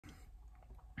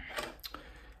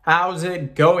How's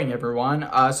it going, everyone?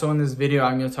 So in this video,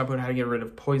 I'm going to talk about how to get rid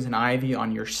of poison ivy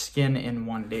on your skin in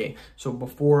one day. So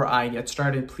before I get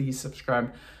started, please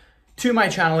subscribe to my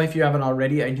channel if you haven't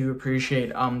already. I do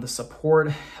appreciate the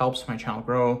support, helps my channel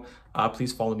grow.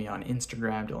 Please follow me on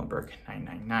Instagram,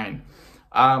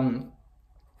 DylanBurke999.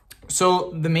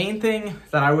 So the main thing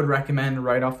that I would recommend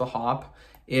right off the hop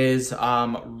is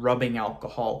rubbing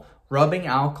alcohol. Rubbing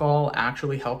alcohol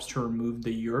actually helps to remove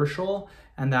the urushiol,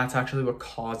 and that's actually what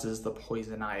causes the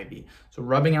poison ivy. So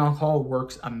rubbing alcohol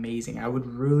works amazing. I would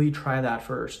really try that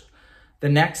first. The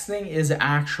next thing is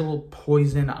actual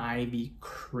poison ivy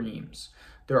creams.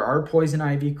 There are poison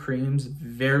ivy creams,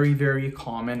 very, very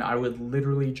common. I would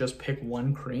literally just pick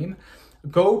one cream.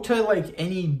 Go to like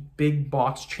any big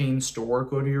box chain store,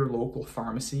 go to your local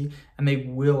pharmacy, and they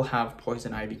will have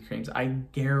poison ivy creams. I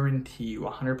guarantee you,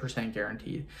 100%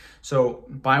 guaranteed. So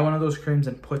buy one of those creams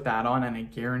and put that on, and I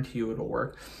guarantee you it'll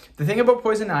work. The thing about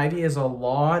poison ivy is a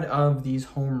lot of these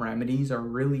home remedies are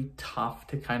really tough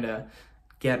to kind of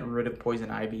get rid of poison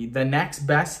ivy. The next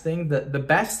best thing, the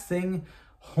best thing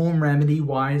home remedy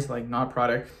wise, like not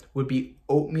product, would be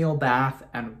oatmeal bath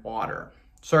and water.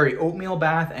 Sorry, oatmeal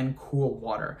bath and cool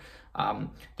water.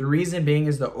 The reason being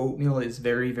is the oatmeal is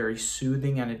very, very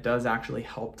soothing, and it does actually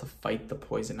help to fight the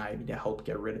poison ivy, to help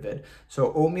get rid of it.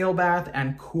 So oatmeal bath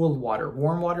and cool water.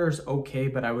 Warm water is okay,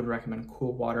 but I would recommend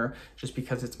cool water just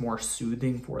because it's more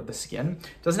soothing for the skin.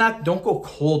 Don't go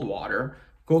cold water.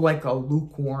 Go like a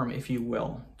lukewarm, if you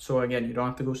will. So again, you don't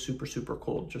have to go super, super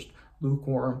cold, just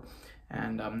lukewarm.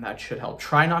 And that should help.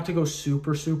 Try not to go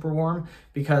super, super warm,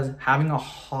 because having a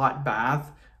hot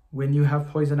bath when you have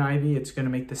poison ivy, it's going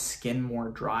to make the skin more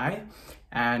dry,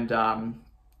 and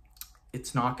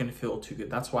it's not going to feel too good.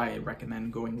 That's why I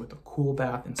recommend going with a cool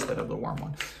bath instead of the warm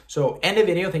one. So end of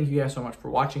video. Thank you guys so much for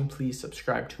watching. Please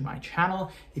subscribe to my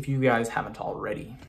channel if you guys haven't already.